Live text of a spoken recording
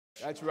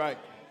That's right.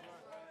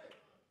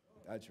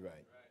 That's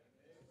right.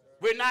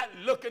 We're not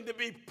looking to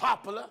be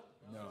popular.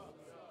 No.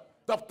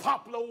 The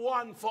popular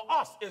one for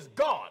us is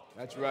God.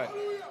 That's right.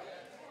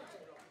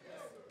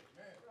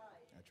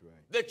 That's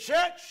right. The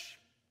church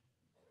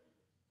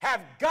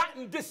have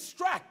gotten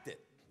distracted.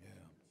 Yeah.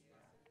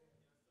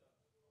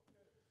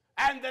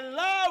 And the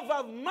love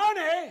of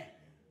money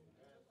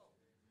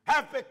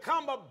have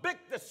become a big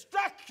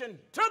distraction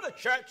to the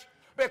church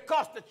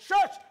because the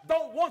church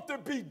don't want to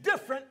be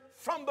different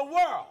from the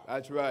world.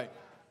 That's right.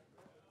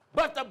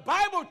 But the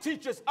Bible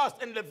teaches us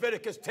in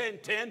Leviticus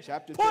 10:10,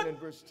 chapter 10 and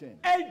verse 10,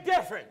 a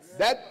difference.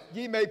 That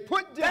ye may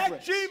put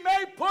difference. That ye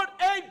may put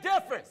a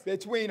difference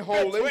Between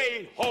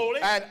holy,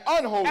 and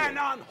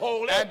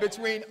unholy. And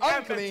between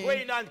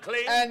unclean,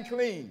 and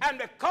clean. And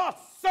because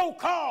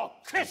so-called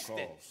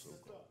Christians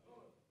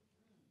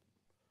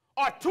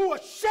are too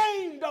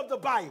ashamed of the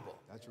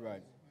Bible. That's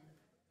right.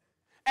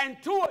 And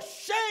too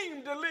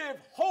ashamed to live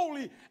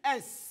holy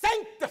and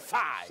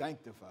sanctified.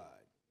 Sanctified.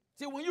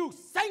 See, when you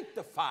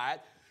sanctified,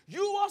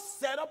 you are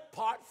set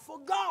apart for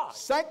God.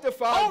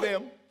 Sanctify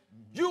them.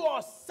 You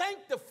are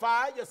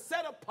sanctified, you're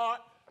set apart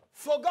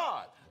for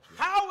God.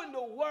 How in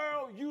the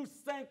world you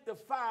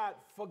sanctified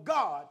for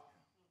God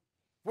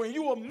when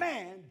you a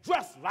man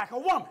dressed like a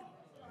woman?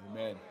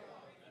 Amen.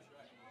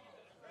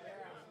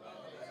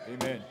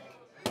 Amen.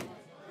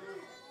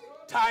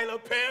 Tyler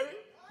Perry,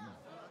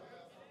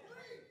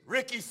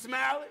 Ricky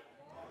Smiley.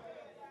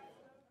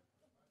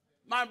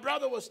 My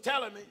brother was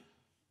telling me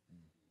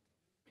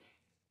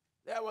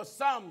there was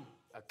some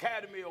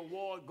Academy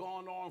Award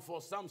going on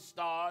for some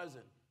stars,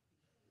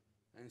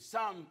 and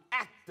some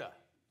actor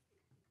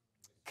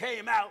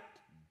came out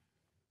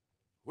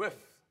with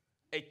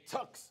a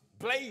tux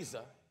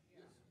blazer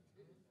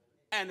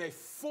and a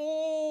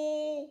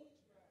full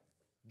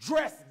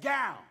dress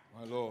gown.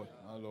 My Lord,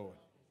 my Lord.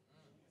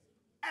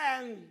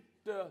 And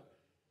the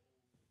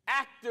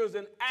actors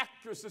and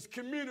actresses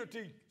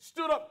community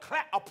stood up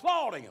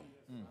applauding him,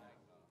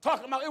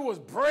 talking about it was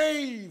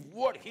brave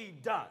what he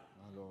done.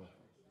 My Lord.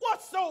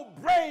 What's so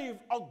brave,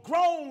 a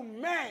grown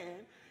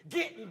man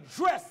getting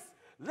dressed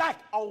like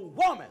a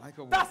woman?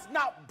 That's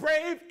not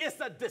brave, it's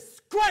a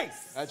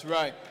disgrace. That's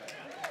right.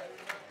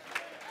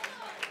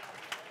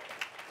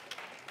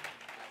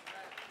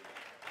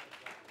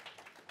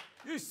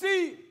 You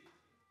see,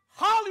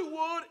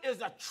 Hollywood is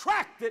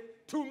attracted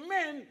to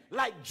men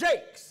like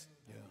Jakes.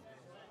 Yeah.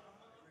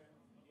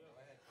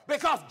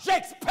 Because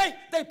Jakes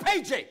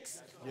pay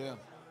Jakes. Yeah.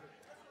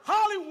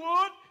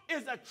 Hollywood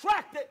is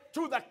attracted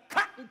to the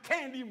cotton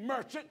candy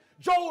merchant,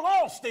 Joel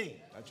Osteen.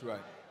 That's right.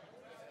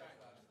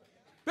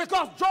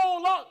 Because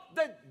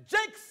the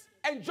Jakes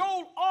and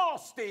Joel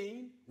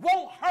Osteen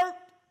won't hurt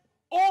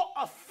or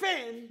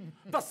offend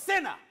the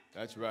sinner.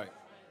 That's right.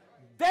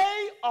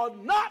 They are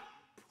not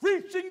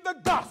preaching the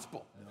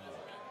gospel. No.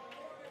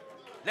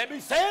 Let me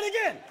say it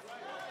again.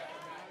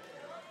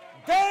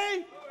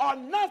 They are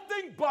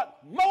nothing but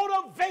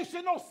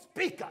motivational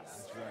speakers.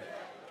 That's right.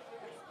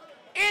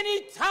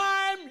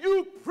 Anytime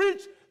you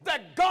preach the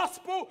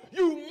gospel,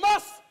 you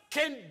must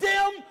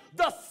condemn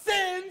the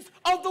sins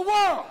of the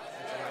world.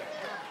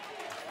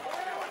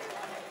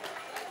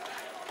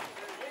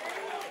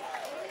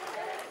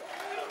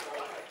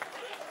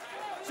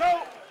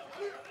 So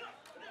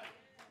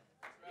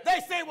they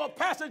say, well,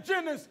 Pastor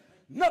Jennings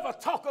never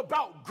talk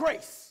about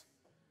grace.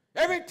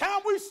 Every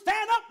time we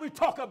stand up, we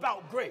talk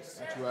about grace.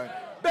 That's right.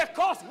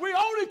 Because we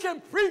only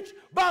can preach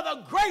by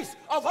the grace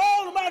of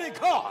Almighty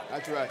God.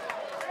 That's right.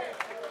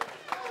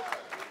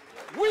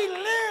 We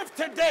live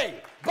today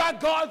by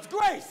God's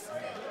grace.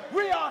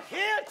 We are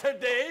here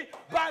today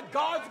by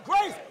God's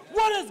grace.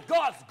 What is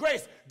God's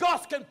grace?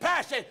 God's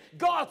compassion,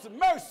 God's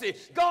mercy.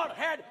 God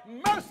had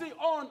mercy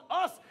on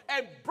us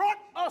and brought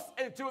us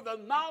into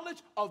the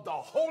knowledge of the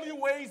holy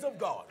ways of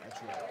God.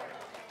 That's right.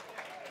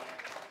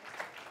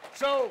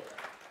 So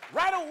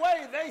right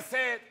away they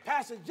said,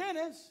 Pastor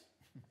Jennings,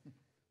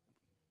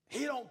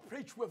 he don't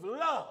preach with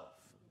love.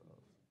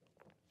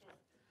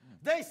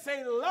 They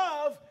say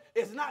love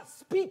is not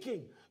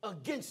speaking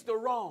against the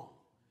wrong.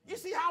 You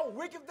see how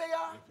wicked they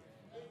are?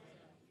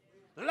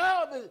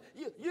 Love is,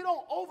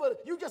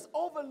 you just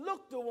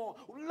overlook the wrong.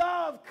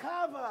 Love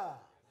cover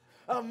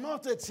a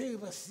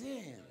multitude of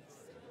sins.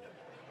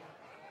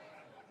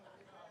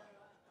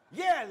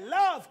 Yeah,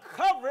 love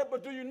cover it,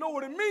 but do you know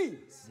what it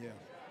means? Yeah.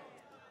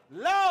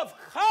 Love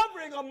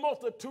covering a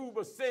multitude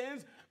of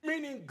sins,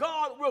 meaning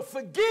God will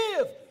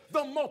forgive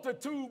the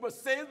multitude of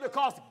sins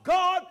because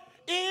God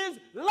is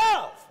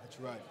love. That's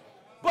right.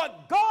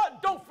 But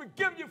God don't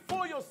forgive you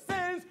for your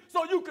sins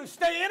so you can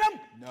stay in them.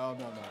 No.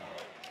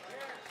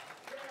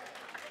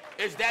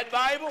 Is that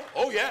Bible?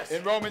 Oh, yes.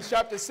 In Romans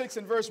chapter 6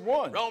 and verse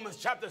 1. Romans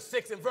chapter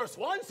 6 and verse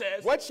 1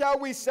 says, what shall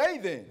we say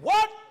then?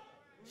 What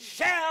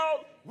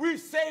shall we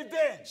say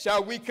then?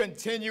 Shall we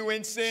continue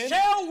in sin?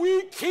 Shall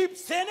we keep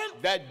sinning?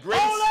 That grace.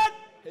 Hold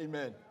it.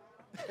 Amen.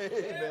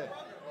 Amen.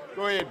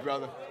 Go ahead,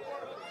 brother.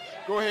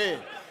 Go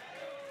ahead.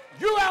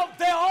 You out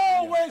there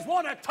always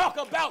want to talk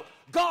about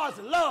God's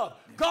love,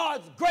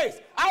 God's grace.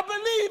 I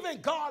believe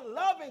in God's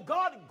love and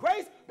God's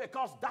grace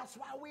because that's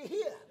why we're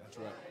here. That's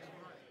right.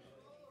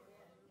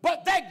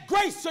 But that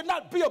grace should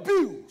not be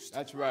abused.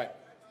 That's right.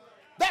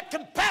 That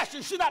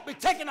compassion should not be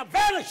taken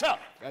advantage of.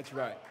 That's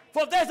right.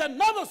 For there's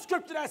another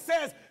scripture that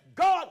says,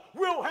 God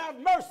will have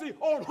mercy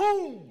on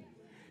whom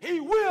he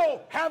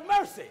will have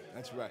mercy.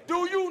 That's right.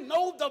 Do you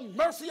know the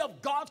mercy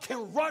of God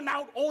can run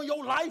out on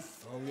your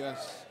life? Oh,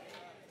 yes.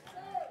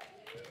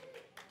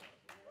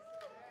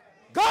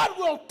 God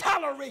will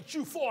tolerate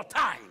you for a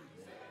time.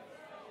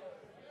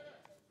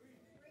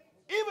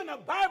 Even the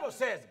Bible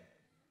says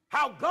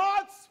how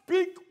God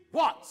speak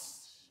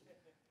once,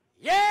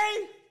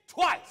 yea,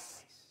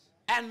 twice,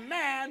 and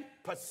man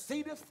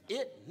perceiveth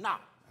it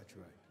not. That's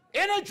right.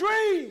 In a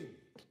dream.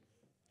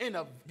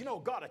 You know,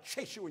 God will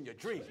chase you in your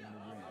dream.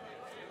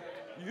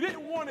 You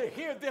didn't want to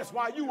hear this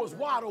while you was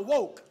wide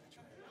awake.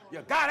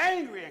 You got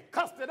angry and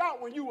cussed it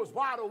out when you was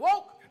wide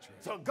awake.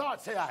 So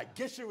God said, I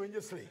get you in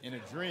your sleep. In a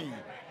dream.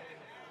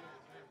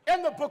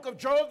 In the book of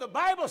Job, the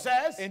Bible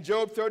says. In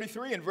Job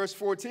 33 and verse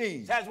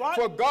 14. Says what?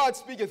 For God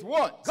speaketh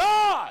once.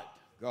 God.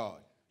 God.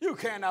 You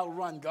can't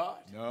outrun God.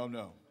 No,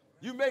 no.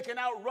 You making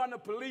outrun the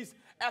police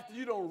after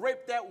you don't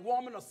rape that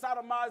woman or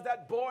sodomize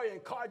that boy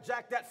and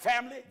carjack that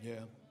family. Yeah.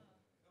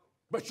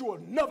 But you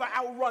will never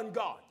outrun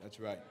God. That's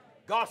right.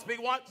 God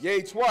speak once.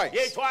 Yea, twice.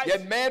 Yea, twice.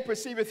 Yet man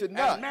perceiveth it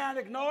not. And man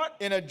ignore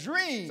it. In a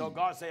dream. So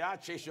God say, I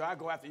chase you. I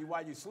go after you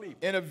while you sleep.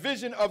 In a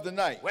vision of the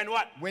night. When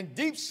what? When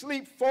deep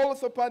sleep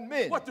falleth upon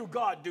men. What do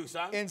God do,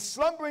 son? In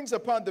slumberings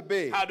upon the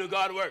bed. How do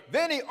God work?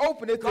 Then he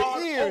openeth God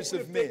the ears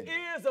of men. the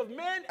ears of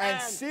men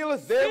and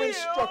sealeth their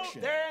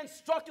instruction. Their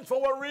instructions for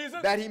what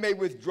reason? That he may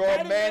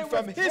withdraw man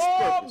from his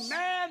purpose.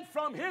 Man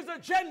from his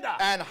agenda.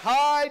 And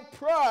hide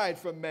pride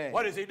from man.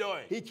 What is he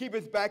doing? He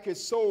keepeth back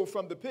his soul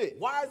from the pit.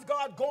 Why is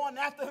God going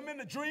after him in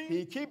the dream?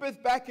 He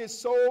keepeth back his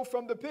soul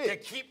from the pit. To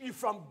keep you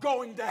from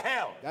going to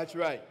hell. That's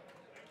right.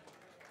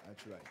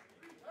 That's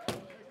right.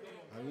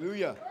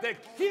 Hallelujah. To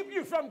keep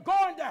you from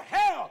going to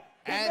hell.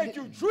 And make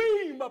you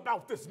dream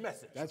about this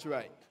message. That's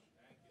right.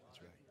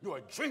 That's right. You'll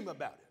dream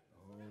about it.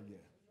 Oh, yeah.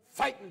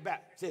 Fighting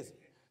back, says,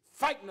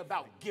 fighting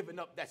about giving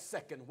up that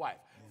second wife.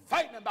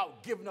 Fighting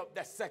about giving up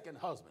that second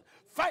husband.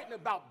 Fighting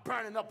about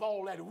burning up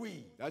all that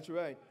weed. That's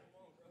right.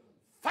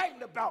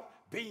 Fighting about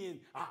being,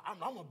 I'm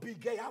going to be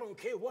gay. I don't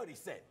care what he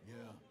said. Yeah.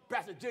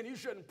 Pastor Jenny, you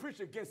shouldn't preach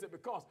against it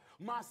because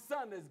my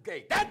son is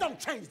gay. That don't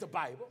change the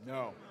Bible.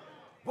 No.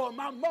 Well,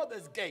 my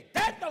mother's gay.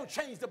 That don't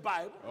change the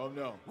Bible. Oh,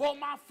 no. Well,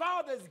 my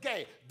father's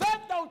gay.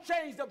 That don't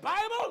change the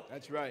Bible.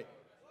 That's right.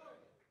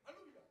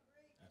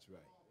 That's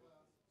right.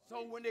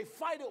 So when they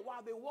fight it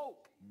while they're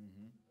woke,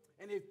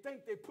 and they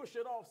think they push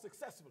it off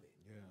successfully,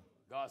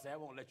 God said, I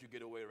won't let you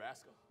get away,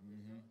 rascal.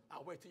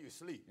 I'll wait till you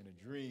sleep. In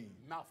a dream.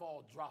 Mouth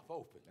all drop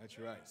open. That's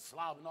right.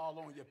 Slobbing all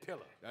on your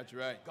pillow. That's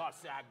right. God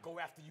said, I go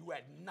after you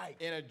at night.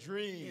 In a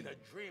dream. In a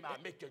dream.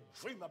 I make you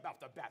dream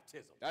about the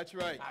baptism. That's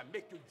right. I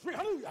make you dream.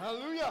 Hallelujah.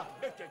 Hallelujah.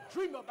 I make you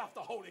dream about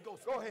the Holy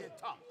Ghost. Go ahead.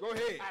 Tongue. Go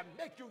ahead. I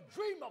make you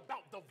dream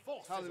about the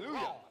voices.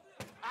 Hallelujah. God.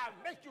 I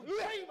make you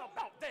dream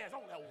about there's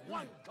only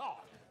one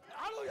God.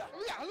 Hallelujah.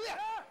 Hallelujah.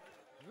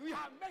 Hallelujah.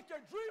 I make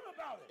you dream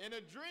about it. In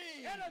a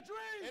dream. In a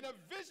dream. In a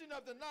vision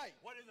of the night.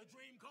 What is a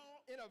dream called?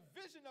 In a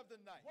vision of the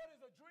night. What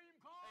is a dream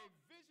called?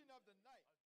 A vision of the night.